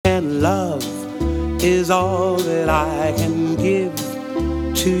love is all that I can give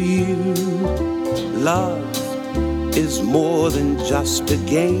to you. Love is more than just a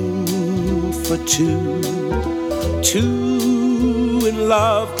game for two. Two in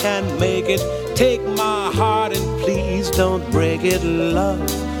love can make it. Take my heart and please don't break it.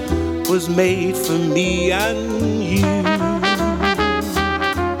 Love was made for me and you.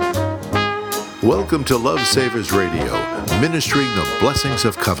 Welcome to Love Savers Radio, ministering the blessings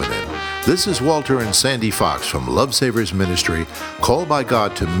of covenant. This is Walter and Sandy Fox from Love Savers Ministry, called by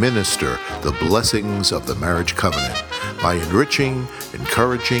God to minister the blessings of the marriage covenant by enriching,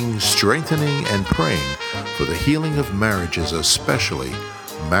 encouraging, strengthening, and praying for the healing of marriages, especially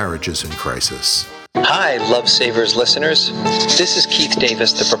marriages in crisis. Hi, Love Savers listeners. This is Keith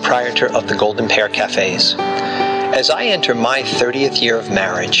Davis, the proprietor of the Golden Pear Cafes. As I enter my 30th year of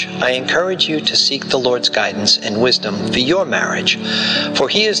marriage, I encourage you to seek the Lord's guidance and wisdom for your marriage, for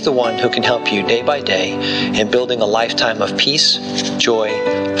He is the one who can help you day by day in building a lifetime of peace, joy,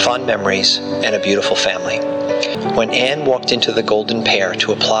 fond memories, and a beautiful family. When Anne walked into the Golden Pear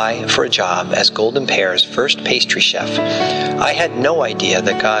to apply for a job as Golden Pear's first pastry chef, I had no idea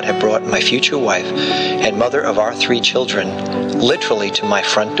that God had brought my future wife and mother of our 3 children literally to my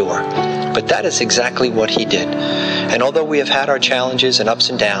front door. But that is exactly what He did. And although we have had our challenges and ups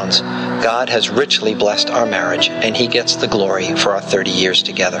and downs, God has richly blessed our marriage, and He gets the glory for our 30 years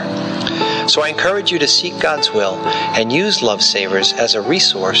together. So I encourage you to seek God's will and use Love Savers as a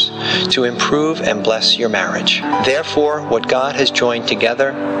resource to improve and bless your marriage. Therefore, what God has joined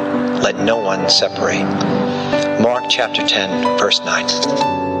together, let no one separate. Mark chapter 10, verse 9.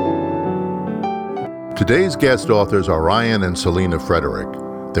 Today's guest authors are Ryan and Selena Frederick.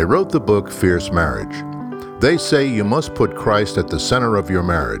 They wrote the book Fierce Marriage. They say you must put Christ at the center of your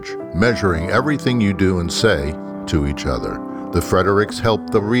marriage, measuring everything you do and say to each other. The Fredericks help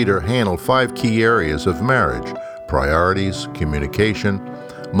the reader handle 5 key areas of marriage: priorities, communication,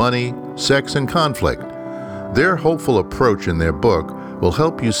 money, sex, and conflict. Their hopeful approach in their book will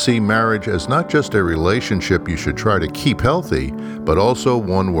help you see marriage as not just a relationship you should try to keep healthy, but also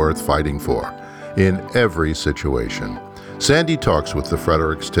one worth fighting for in every situation. Sandy talks with the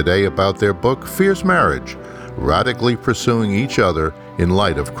Fredericks today about their book, Fierce Marriage, radically pursuing each other in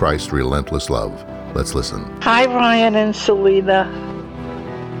light of Christ's relentless love. Let's listen. Hi, Ryan and Selena.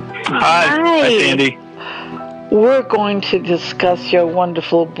 Hi, Sandy. We're going to discuss your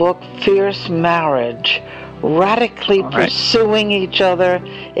wonderful book, Fierce Marriage, radically pursuing each other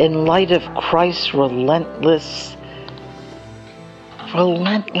in light of Christ's relentless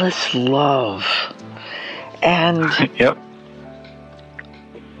love. And yep.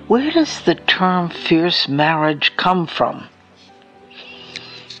 Where does the term fierce marriage come from?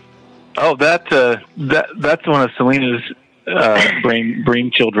 Oh, that's one of Selena's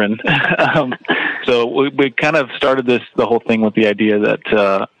brain children. So we kind of started the whole thing with the idea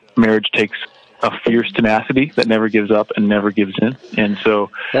that marriage takes a fierce tenacity that never gives up and never gives in. And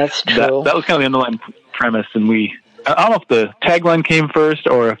so that's true. That was kind of the underlying premise. And I don't know if the tagline came first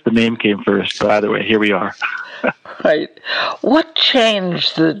or if the name came first, but either way, here we are. Right. What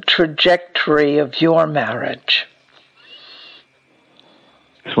changed the trajectory of your marriage?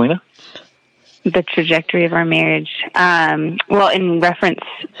 Selena? The trajectory of our marriage. Well, in reference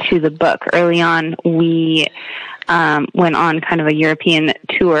to the book, early on, we went on kind of a European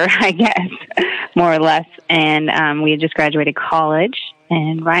tour, I guess, more or less, and we had just graduated college,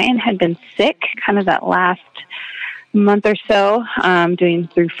 and Ryan had been sick kind of that last month or so, doing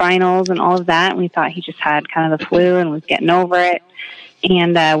through finals and all of that, and we thought he just had kind of the flu and was getting over it.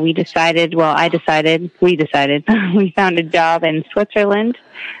 And we decided, we found a job in Switzerland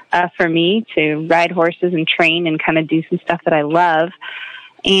for me to ride horses and train and kind of do some stuff that I love.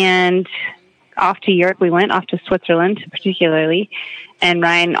 And off to Europe we went, off to Switzerland particularly. And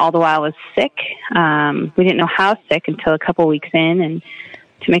Ryan all the while was sick. We didn't know how sick until a couple weeks in. And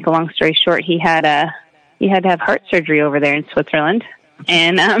to make a long story short, he had to have heart surgery over there in Switzerland.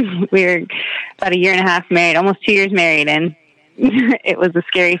 And we were about 1.5 years married, almost 2 years married, and it was a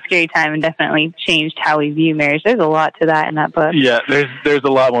scary, scary time and definitely changed how we view marriage. There's a lot to that in that book. Yeah, there's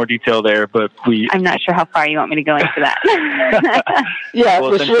a lot more detail there, but I'm not sure how far you want me to go into that. Yeah, it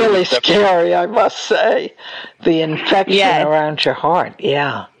was really scary, I must say. The infection around your heart,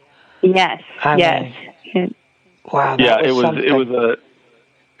 yeah. Yes, yes. Wow. Yeah, it was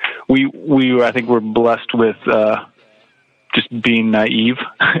I think we're blessed with just being naive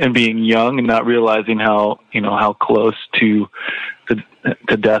and being young and not realizing how close to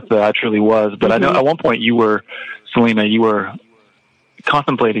death that actually was. But I know at one point Selena, you were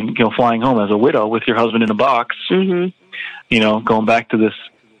contemplating, flying home as a widow with your husband in a box, going back to this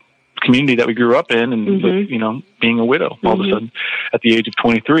community that we grew up in, and being a widow all of a sudden at the age of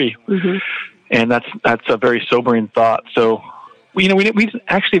 23. And that's a very sobering thought. So we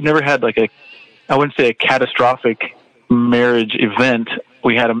actually have never had I wouldn't say a catastrophic marriage event.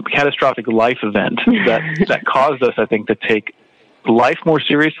 We had a catastrophic life event that caused us, I think, to take life more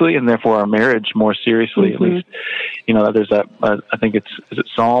seriously, and therefore our marriage more seriously. At least, there's that. I think is it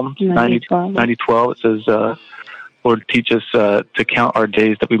Psalm 90:12. It says, "Lord, teach us to count our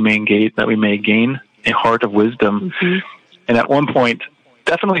days that we may gain a heart of wisdom." And at one point,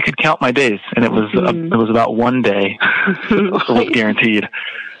 definitely could count my days, and it was about one day was guaranteed.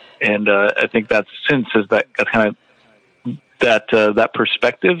 And I think that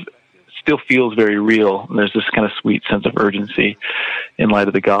perspective still feels very real. And there's this kind of sweet sense of urgency in light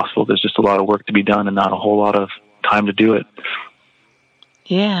of the gospel. There's just a lot of work to be done and not a whole lot of time to do it.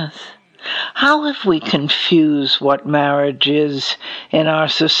 Yes. How have we confused what marriage is in our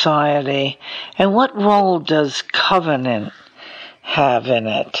society, and what role does covenant have in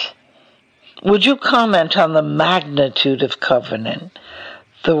it? Would you comment on the magnitude of covenant,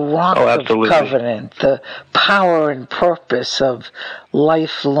 the rock of covenant, the power and purpose of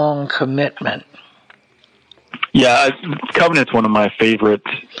lifelong commitment? Yeah, covenant's one of my favorite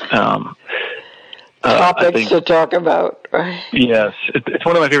topics to talk about, right? Yes, it's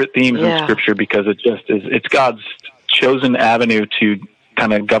one of my favorite themes in Scripture, because it's God's chosen avenue to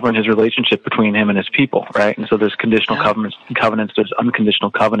kind of govern His relationship between Him and His people, right? And so there's conditional covenants, there's unconditional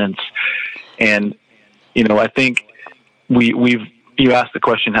covenants, and I think you asked the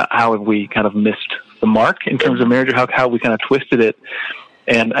question, how have we kind of missed the mark in terms of marriage, or how we kind of twisted it?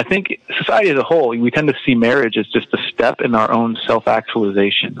 And I think society as a whole, we tend to see marriage as just a step in our own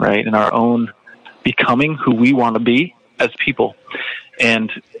self-actualization, right? In our own becoming who we want to be as people.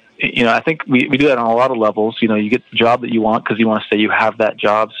 And, I think we do that on a lot of levels. You get the job that you want because you want to say you have that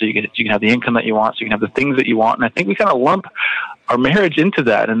job, so you can have the income that you want, so you can have the things that you want. And I think we kind of lump our marriage into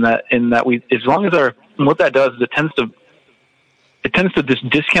that, in that we, as long as what that does is it tends to just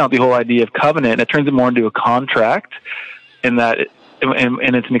discount the whole idea of covenant, and it turns it more into a contract, and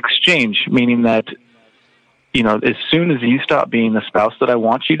it's an exchange, meaning that, as soon as you stop being the spouse that I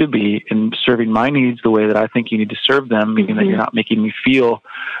want you to be and serving my needs the way that I think you need to serve them, meaning that you're not making me feel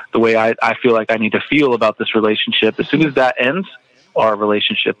the way I feel like I need to feel about this relationship, as soon as that ends, our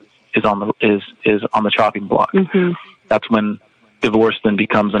relationship is on the chopping block. That's when divorce then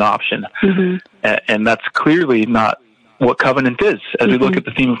becomes an option. And that's clearly not what covenant is, as we look at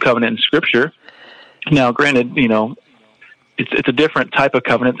the theme of covenant in Scripture. Now, granted, it's a different type of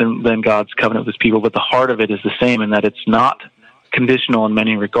covenant than God's covenant with His people, but the heart of it is the same, in that it's not conditional in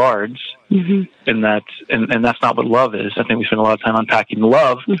many regards, and that's not what love is. I think we spend a lot of time unpacking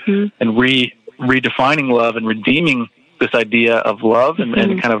love and redefining love and redeeming this idea of love,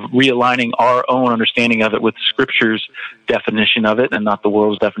 and kind of realigning our own understanding of it with Scripture's definition of it and not the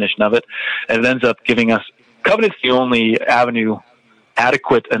world's definition of it. And it ends up giving us covenant's the only avenue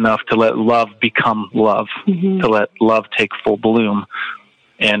adequate enough to let love become love, to let love take full bloom.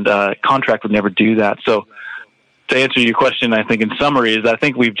 And contract would never do that. So to answer your question, I think in summary is I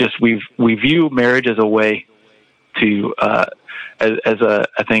think we view marriage as a way to, as a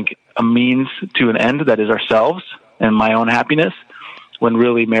means to an end that is ourselves and my own happiness, when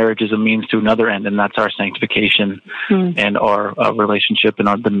really marriage is a means to another end, and that's our sanctification and our relationship, and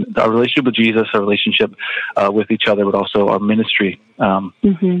our relationship with Jesus, our relationship with each other, but also our ministry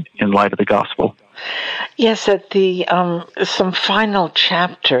in light of the gospel. Yes, at the some final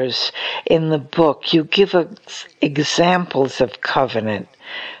chapters in the book, you give examples of covenant,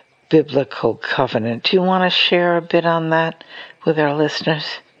 biblical covenant. Do you want to share a bit on that with our listeners?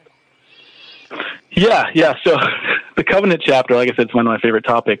 Yeah. So the covenant chapter, like I said, it's one of my favorite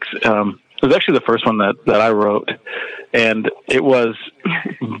topics. It was actually the first one that I wrote, and it was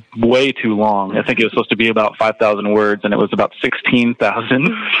way too long. I think it was supposed to be about 5,000 words, and it was about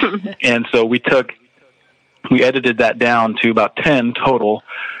 16,000. And so we edited that down to about 10 total,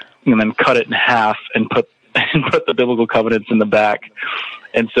 and then cut it in half and put the biblical covenants in the back.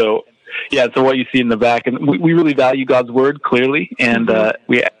 And so, so what you see in the back, and we really value God's word clearly, and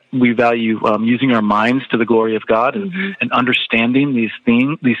we value using our minds to the glory of God and understanding these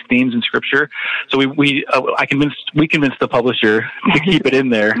themes in Scripture. So we convinced the publisher to keep it in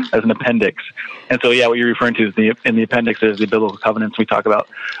there as an appendix. And so what you're referring to is in the appendix is the biblical covenants. We talk about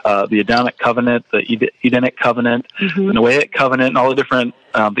the Adamic covenant, the Edenic covenant, the Noahic covenant, and all the different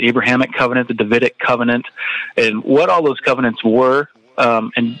the Abrahamic covenant, the Davidic covenant, and what all those covenants were.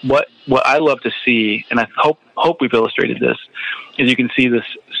 And what I love to see, and I hope we've illustrated this, is you can see this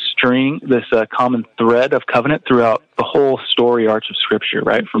common thread of covenant throughout the whole story arch of Scripture,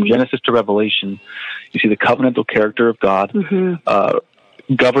 right? From Genesis to Revelation, you see the covenantal character of God,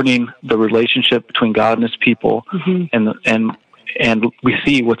 governing the relationship between God and His people, and we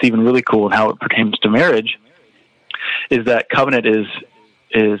see what's even really cool and how it pertains to marriage is that covenant is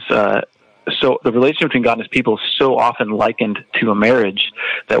so the relationship between God and His people is so often likened to a marriage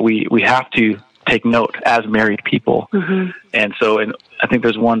that we have to take note as married people. And so, and I think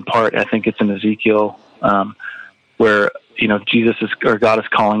there's one part, I think it's in Ezekiel, where, God is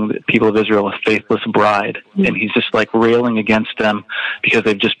calling the people of Israel a faithless bride. And He's just like railing against them because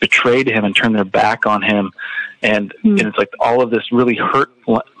they've just betrayed Him and turned their back on Him. And it's like all of this really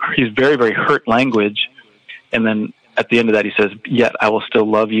he's very, very hurt language. And then at the end of that, He says, yet I will still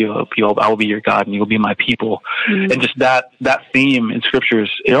love you. I will be your God and you will be my people. And just that theme in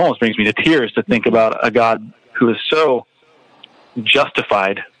Scriptures, it almost brings me to tears to think about a God who is so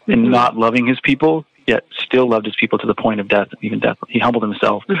justified in not loving His people, yet still loved His people to the point of death, even death. He humbled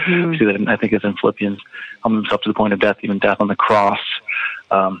Himself. We see that I think it's in Philippians, humbled Himself to the point of death, even death on the cross,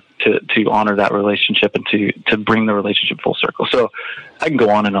 to honor that relationship and to bring the relationship full circle. So I can go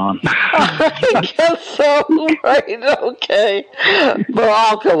on and on. I guess so. Right, okay. But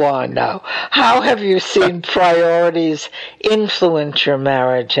I'll go on now. How have you seen priorities influence your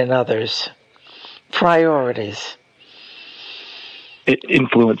marriage and others? Priorities.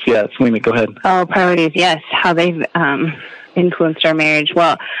 Influence, yeah. Selena, go ahead. Oh, priorities, yes. How they've influenced our marriage.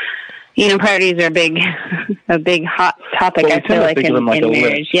 Well, priorities are a big hot topic, I feel like, in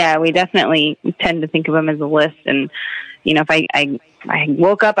marriage. Yeah, we definitely tend to think of them as a list. And, if I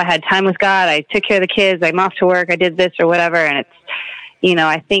woke up, I had time with God, I took care of the kids, I'm off to work, I did this or whatever. And it's,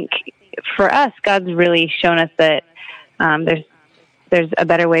 I think for us, God's really shown us that there's a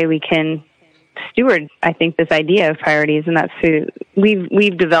better way we can steward, I think, this idea of priorities. And that's through,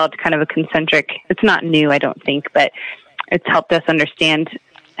 we've developed kind of a concentric, it's not new, I don't think, but it's helped us understand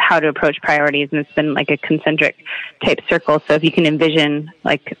how to approach priorities, and it's been like a concentric type circle. So if you can envision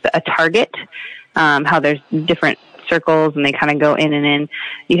like a target, how there's different circles and they kind of go in and in,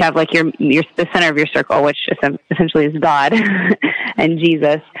 you have like the center of your circle, which essentially is God and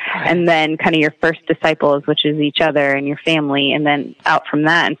Jesus, and then kind of your first disciples, which is each other and your family, and then out from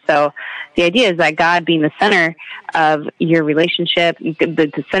that. And so the idea is that God being the center of your relationship,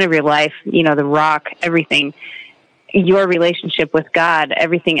 the center of your life, the rock, everything, your relationship with God,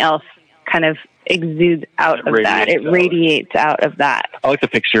 everything else kind of exudes out of that. It radiates out of that. I like the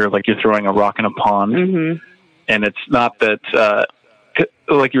picture of like you're throwing a rock in a pond, and it's not that,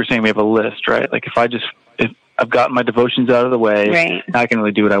 like you were saying, we have a list, right? Like if I've gotten my devotions out of the way, right, I can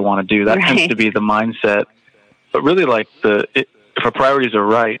really do what I want to do. That tends to be the mindset. But really, like if our priorities are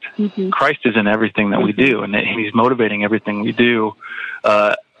right, Christ is in everything that we do, and He's motivating everything we do.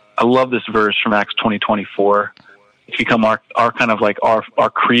 I love this verse from Acts 20:24. It's become our kind of like our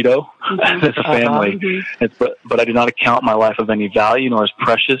credo as a family. But I do not account my life of any value nor as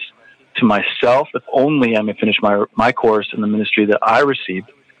precious to myself, if only I may finish my course in the ministry that I received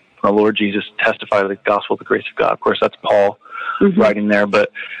from our Lord Jesus, testify to the gospel of the grace of God. Of course, that's Paul writing there,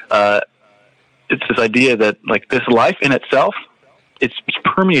 but it's this idea that like this life in itself, it's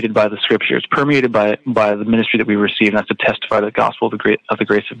permeated by the Scripture. It's permeated by the ministry that we receive, and that's to testify to the gospel of the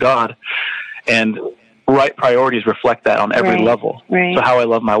grace of God. And right priorities reflect that on every level. Right. So how I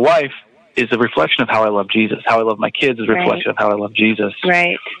love my wife is a reflection of how I love Jesus. How I love my kids is a reflection of how I love Jesus.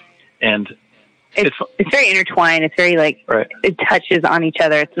 Right. And it's very intertwined. It's very like it touches on each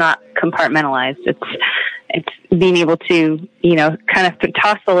other. It's not compartmentalized. It's being able to, kind of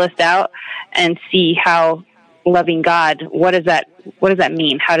toss the list out and see how loving God, what does that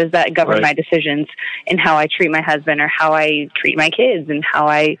mean? How does that govern my decisions and how I treat my husband or how I treat my kids and how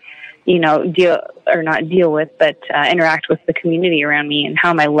I, interact with the community around me, and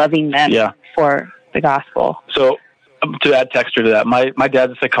how am I loving them for the gospel? So to add texture to that, my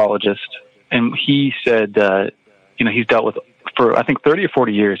dad's a psychologist, and he said, he's dealt with, for I think 30 or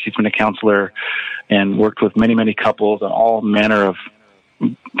 40 years, he's been a counselor and worked with many, many couples on all manner of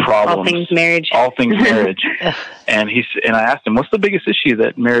problems. All things marriage. And I asked him, what's the biggest issue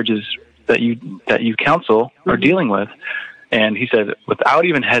that marriages that you counsel are dealing with? And he said, without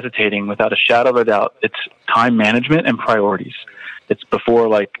even hesitating, without a shadow of a doubt, it's time management and priorities. It's before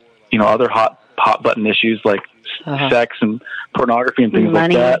other hot button issues like sex and pornography and things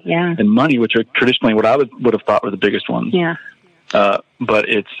money, like that, and money, which are traditionally what I would have thought were the biggest ones. Yeah. But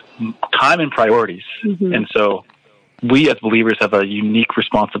it's time and priorities. And so we as believers have a unique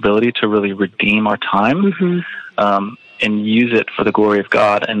responsibility to really redeem our time and use it for the glory of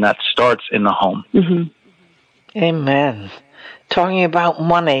God, and that starts in the home. Amen. talking about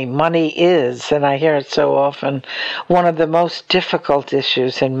money. Money is, and I hear it so often, one of the most difficult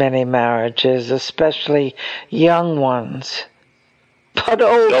issues in many marriages, especially young ones. But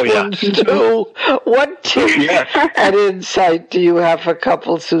old ones too. What tips and insight do you have for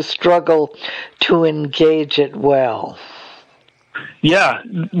couples who struggle to engage it well? Yeah,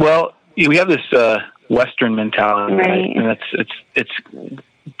 well, we have this Western mentality, Right. and it's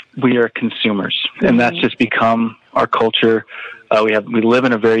we are consumers, and that's just become our culture. We live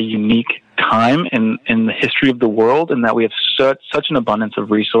in a very unique time in the history of the world, in that we have such an abundance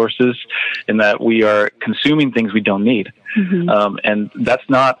of resources, in that we are consuming things we don't need, and that's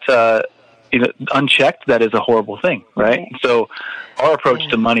not unchecked. That is a horrible thing, right? So, our approach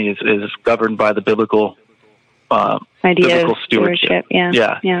to money is governed by the biblical biblical stewardship.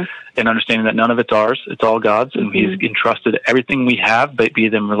 Yeah. And understanding that none of it's ours, it's all God's, and He's entrusted everything we have, be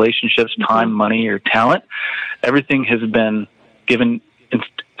them relationships, time, money, or talent. Everything has been given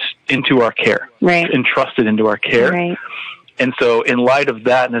into our care, entrusted into our care. Right. And so in light of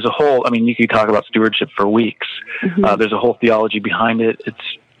that, and there's a whole, you could talk about stewardship for weeks. There's a whole theology behind it.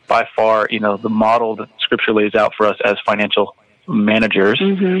 It's by far, the model that Scripture lays out for us as financial managers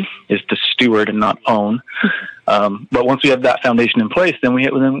is to steward and not own. But once we have that foundation in place, then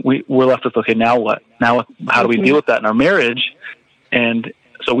we're left with, okay, now what? How do we deal with that in our marriage? And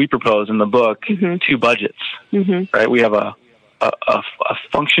so we propose in the book 2 budgets, right? We have a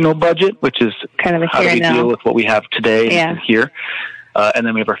functional budget, which is kind of how do we deal with what we have today and here. And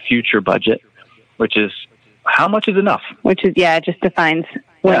then we have our future budget, which is how much is enough? Which is, it just defines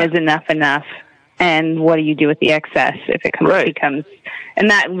when is enough, and what do you do with the excess if it becomes, and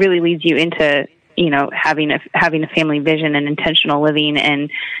that really leads you into, having a family vision and intentional living, and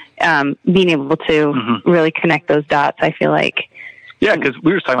being able to really connect those dots. I feel like. Yeah, because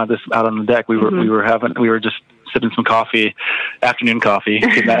we were talking about this out on the deck. We were just sipping some coffee, afternoon coffee.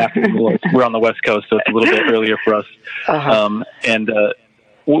 Because that afternoon we're on the West Coast, so it's a little bit earlier for us. And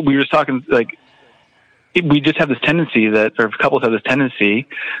we were talking we just have this tendency or couples have this tendency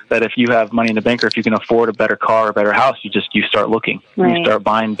that if you have money in the bank, or if you can afford a better car or a better house, you start looking. Right. You start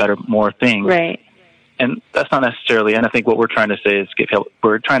buying more things. Right. And that's not necessarily, and I think what we're trying to say is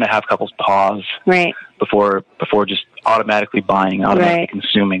we're trying to have couples pause before just automatically buying, automatically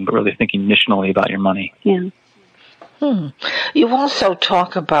consuming, but really thinking missionally about your money. Yeah. You also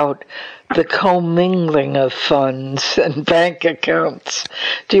talk about the commingling of funds and bank accounts.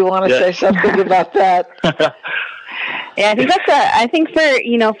 Do you want to say something about that? Yeah, I think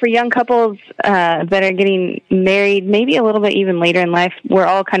for young couples that are getting married, maybe a little bit even later in life, we're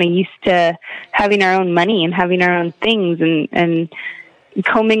all kind of used to having our own money and having our own things, and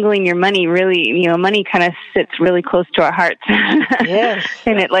commingling your money really, money kind of sits really close to our hearts. Yes.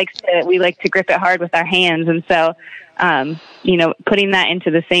 And we like to grip it hard with our hands. And so, putting that into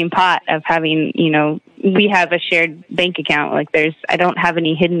the same pot of having, we have a shared bank account. I don't have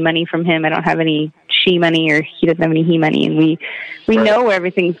any hidden money from him. I don't have any she money, or he doesn't have any he money. And we know where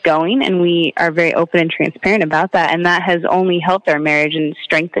everything's going, and we are very open and transparent about that. And that has only helped our marriage and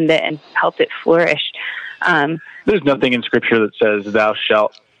strengthened it and helped it flourish. There's nothing in Scripture that says thou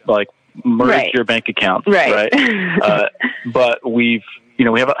shalt merge your bank account, right? But we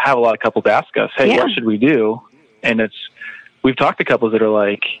have a lot of couples ask us, hey, what should we do? And we've talked to couples that are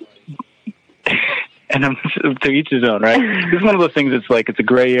like, and to each his own, right? This is one of those things that's it's a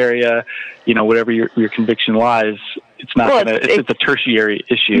gray area, whatever your conviction lies, it's not it's a tertiary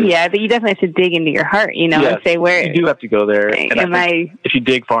issue. Yeah, but you definitely have to dig into your heart, and say where. You do have to go there. And if you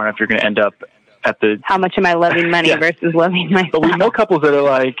dig far enough, you're going to end up at how much am I loving money versus loving myself? But we know couples that are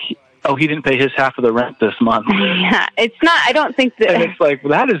like, oh, he didn't pay his half of the rent this month. Yeah, it's not, I don't think that... And it's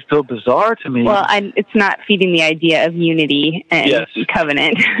that is so bizarre to me. Well, it's not feeding the idea of unity and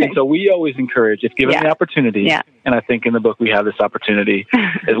covenant. And so we always encourage, if given the opportunity, and I think in the book we have this opportunity,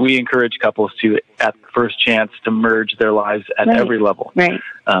 is we encourage couples to, at the first chance, to merge their lives at every level. Right.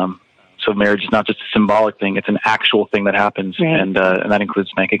 So marriage is not just a symbolic thing; it's an actual thing that happens, and that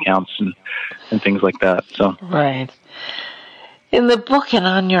includes bank accounts and things like that. So right. In the book and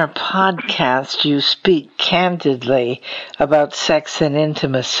on your podcast, you speak candidly about sex and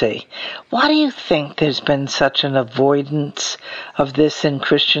intimacy. Why do you think there's been such an avoidance of this in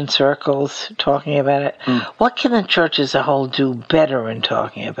Christian circles, talking about it? What can the church as a whole do better in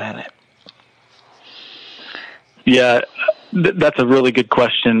talking about it? Yeah, that's a really good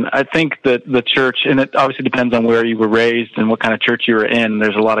question. I think that the church, and it obviously depends on where you were raised and what kind of church you were in.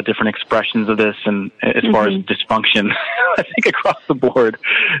 There's a lot of different expressions of this, and as far as dysfunction, I think across the board,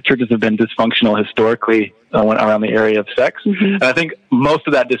 churches have been dysfunctional historically around the area of sex. And I think most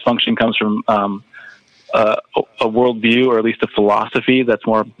of that dysfunction comes from a worldview, or at least a philosophy that's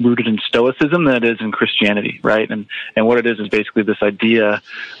more rooted in Stoicism than it is in Christianity, right? And what it is basically this idea,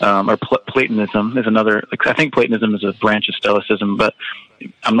 or Platonism is another. Like, I think Platonism is a branch of Stoicism, but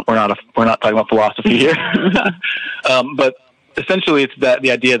we're not talking about philosophy here. But essentially, it's that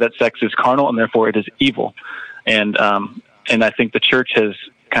the idea that sex is carnal and therefore it is evil, and I think the church has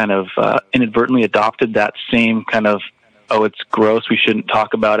kind of inadvertently adopted that same kind of, oh, it's gross, we shouldn't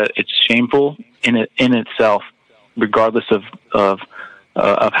talk about it, it's shameful in itself, regardless of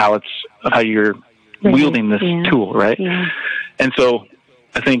how you're wielding this tool, right? Yeah. And so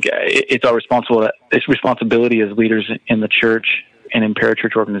I think it's our responsibility as leaders in the church and in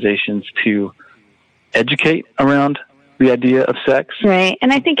parachurch organizations to educate around the idea of sex. Right.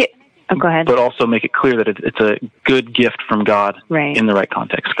 And I think go ahead. But also make it clear that it's a good gift from God in the right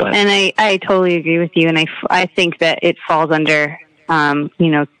context. Go ahead. And I totally agree with you. And I think that it falls under,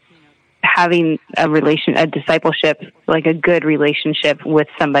 having a discipleship, like a good relationship with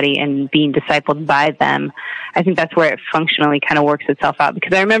somebody and being discipled by them. I think that's where it functionally kind of works itself out.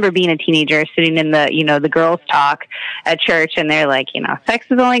 Because I remember being a teenager sitting in the girls' talk at church, and they're like, sex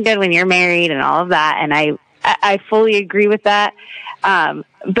is only good when you're married and all of that. And I fully agree with that.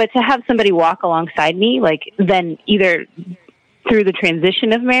 But to have somebody walk alongside me, like, then either through the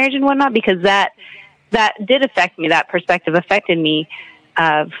transition of marriage and whatnot, because that did affect me, that perspective affected me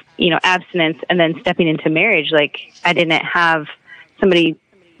of, abstinence, and then stepping into marriage. Like, I didn't have somebody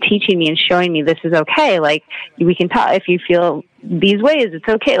teaching me and showing me this is okay. Like, we can talk, if you feel these ways, it's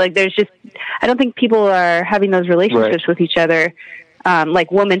okay. Like, I don't think people are having those relationships with each other,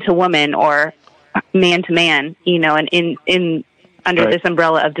 like woman to woman or man to man, and in under this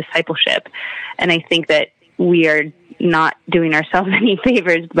umbrella of discipleship. And I think that we are not doing ourselves any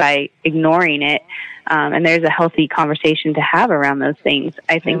favors by ignoring it. And there's a healthy conversation to have around those things,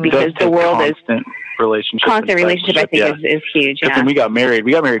 I think, because the world is constant relationship, I think, is huge. Because when we got married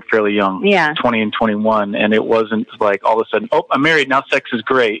fairly young, 20 and 21, and it wasn't like all of a sudden, oh, I'm married, now sex is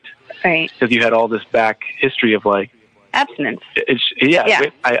great. Right. Because you had all this back history of like abstinence.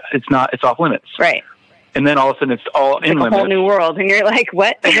 It's off limits. Right. And then all of a sudden it's all in limits. A whole new world, and you're like,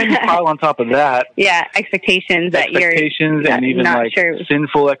 what? And then you pile on top of that, expectations that you're and even like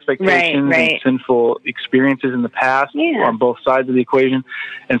sinful expectations and sinful experiences in the past on both sides of the equation.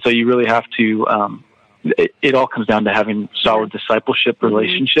 And so you really have to. It all comes down to having solid discipleship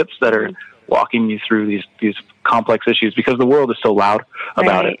relationships that are walking you through these complex issues, because the world is so loud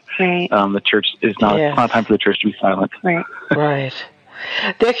about it. Right. The church is not. It's not time for the church to be silent. Right. Right.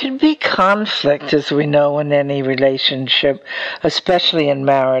 There can be conflict, as we know, in any relationship, especially in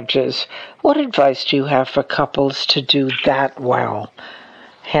marriages. What advice do you have for couples to do that well?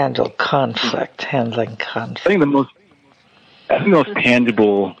 Handling conflict. I think the most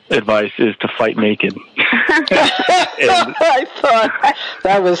tangible advice is to fight naked. I thought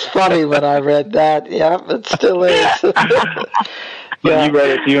that was funny when I read that. Yeah, it still is. When you read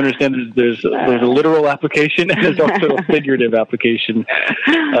it, do you understand there's a literal application and there's also a figurative application?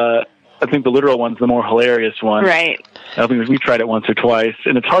 I think the literal one's the more hilarious one. Right. I think we tried it once or twice,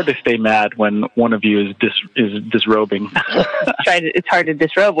 and it's hard to stay mad when one of you is disrobing. It's hard to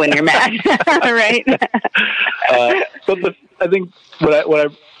disrobe when you're mad, right? But I think what I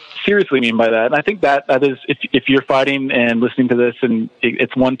seriously mean by that, and I think that is, if you're fighting and listening to this, and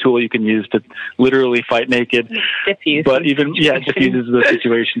it's one tool you can use to literally fight naked. Diffuse. But even it diffuses the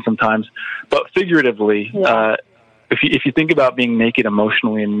situation sometimes. But figuratively, if you think about being naked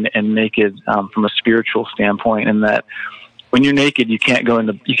emotionally and naked from a spiritual standpoint, and that when you're naked, you can't go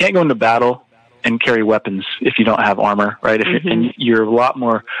into battle and carry weapons if you don't have armor, right? And you're a lot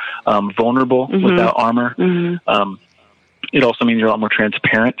more vulnerable without armor. It also means you're a lot more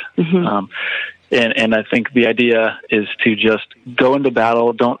transparent. And I think the idea is to just go into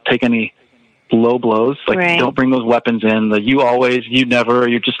battle. Don't take any low blows. Like, don't bring those weapons in. The you always, you never,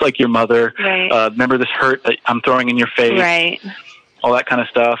 you're just like your mother. Right. Remember this hurt that I'm throwing in your face. Right. All that kind of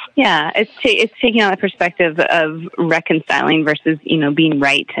stuff. Yeah. It's taking on the perspective of reconciling versus, being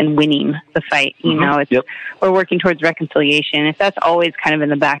right and winning the fight. We're working towards reconciliation. If that's always kind of in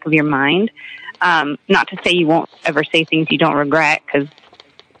the back of your mind, not to say you won't ever say things you don't regret, because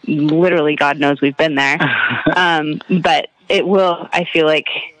literally God knows we've been there. But it will, I feel like,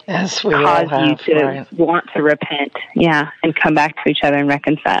 cause you to want to repent, and come back to each other and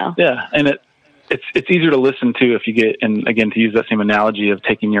reconcile. Yeah, and it's easier to listen to if you get, and again, to use that same analogy of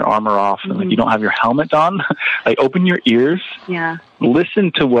taking your armor off, and like you don't have your helmet on, like open your ears,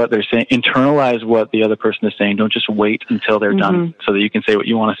 listen to what they're saying, internalize what the other person is saying. Don't just wait until they're done so that you can say what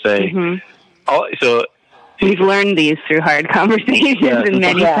you want to say. So We've learned these through hard conversations and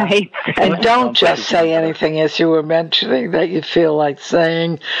many fights. And don't just say anything, as you were mentioning, that you feel like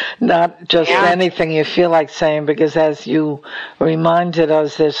saying, not just anything you feel like saying, because as you reminded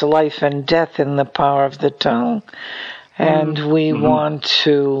us, there's life and death in the power of the tongue. And we want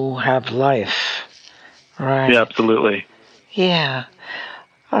to have life, right? Yeah, absolutely. Yeah.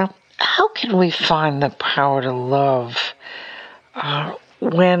 How can we find the power to love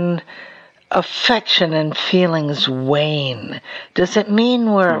when affection and feelings wane? Does it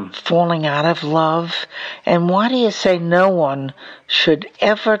mean we're falling out of love? And why do you say no one should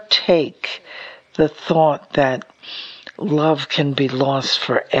ever take the thought that love can be lost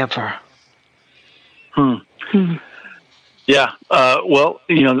forever? Yeah. Well,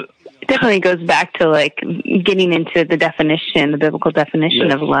 it definitely goes back to like getting into the definition, the biblical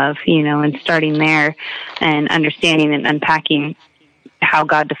definition of love, and starting there and understanding and unpacking how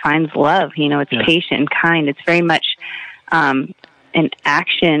God defines love. It's patient, kind. It's very much an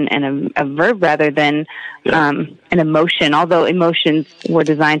action and a verb rather than an emotion. Although emotions were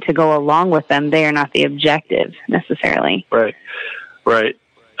designed to go along with them, they are not the objective necessarily. Right.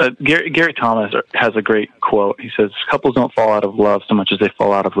 Gary Thomas has a great quote. He says, couples don't fall out of love so much as they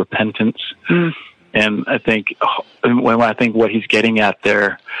fall out of repentance. And I think what he's getting at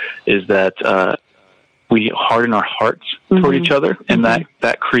there is that we harden our hearts toward each other, and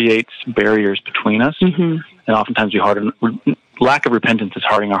that creates barriers between us. And oftentimes lack of repentance is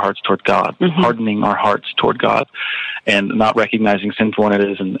hardening our hearts toward God, hardening our hearts toward God, and not recognizing sin for what it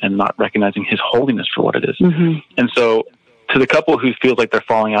is, and not recognizing His holiness for what it is. And so, to the couple who feels like they're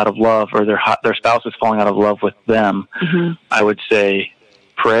falling out of love, or their spouse is falling out of love with them, I would say,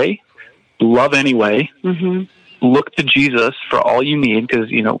 pray, love anyway, look to Jesus for all you need, because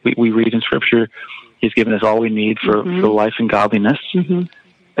we read in Scripture, He's given us all we need for life and godliness.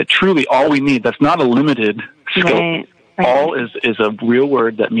 Truly, all we need. That's not a limited scope. Right. All is a real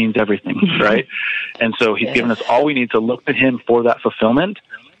word that means everything, right? And so He's given us all we need to look to Him for that fulfillment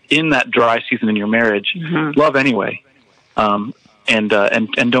in that dry season in your marriage. Love anyway. And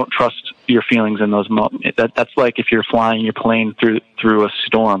don't trust your feelings in those moments. That's like if you're flying your plane through a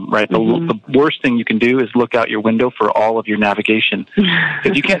storm, right? The worst thing you can do is look out your window for all of your navigation,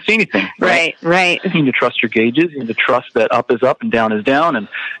 because you can't see anything. Right. You need to trust your gauges. You need to trust that up is up and down is down,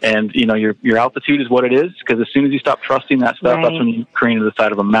 and your altitude is what it is. Because as soon as you stop trusting that stuff, that's when you crane to the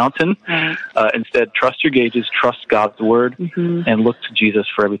side of a mountain. Instead, trust your gauges, trust God's word, and look to Jesus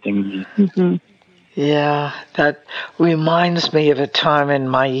for everything you need. Yeah, that reminds me of a time in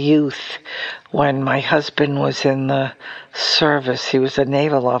my youth when my husband was in the service. He was a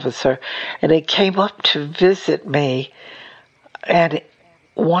naval officer, and he came up to visit me, and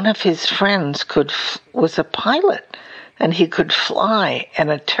one of his friends was a pilot, and he could fly, and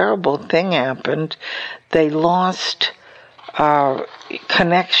a terrible thing happened. They lost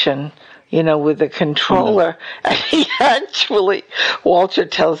connection with the controller, and he actually, Walter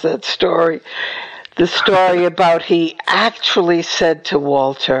tells that story, the story about he actually said to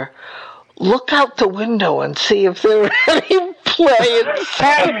Walter, look out the window and see if there are any planes.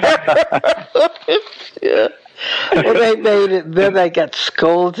 Well, they made it. Then they got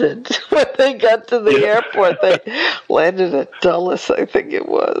scolded when they got to the airport. They landed at Dulles, I think it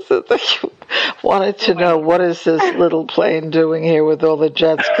was. They wanted to know, what is this little plane doing here with all the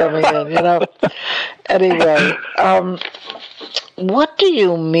jets coming in, Anyway, what do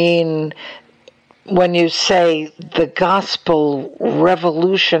you mean when you say the gospel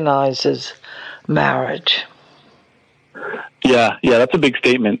revolutionizes marriage? Yeah, that's a big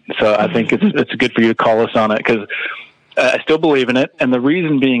statement. So I think it's good for you to call us on it, because I still believe in it. And the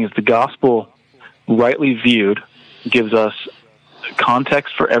reason being is the gospel, rightly viewed, gives us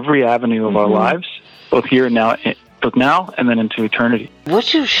context for every avenue of our lives, both here and now, and then into eternity.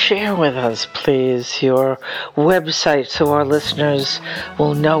 Would you share with us, please, your website so our listeners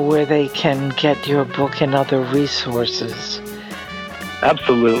will know where they can get your book and other resources?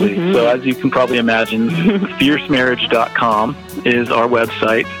 Absolutely. So as you can probably imagine, fiercemarriage.com is our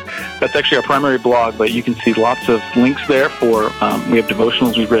website. That's actually our primary blog, but you can see lots of links there for, we have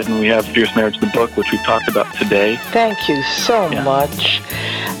devotionals we've written. We have Fierce Marriage, the book, which we've talked about today. Thank you so much.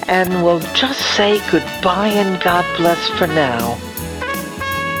 And we'll just say goodbye and God bless for now.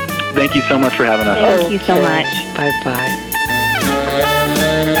 Thank you so much for having us. Thank you so much. Bye-bye.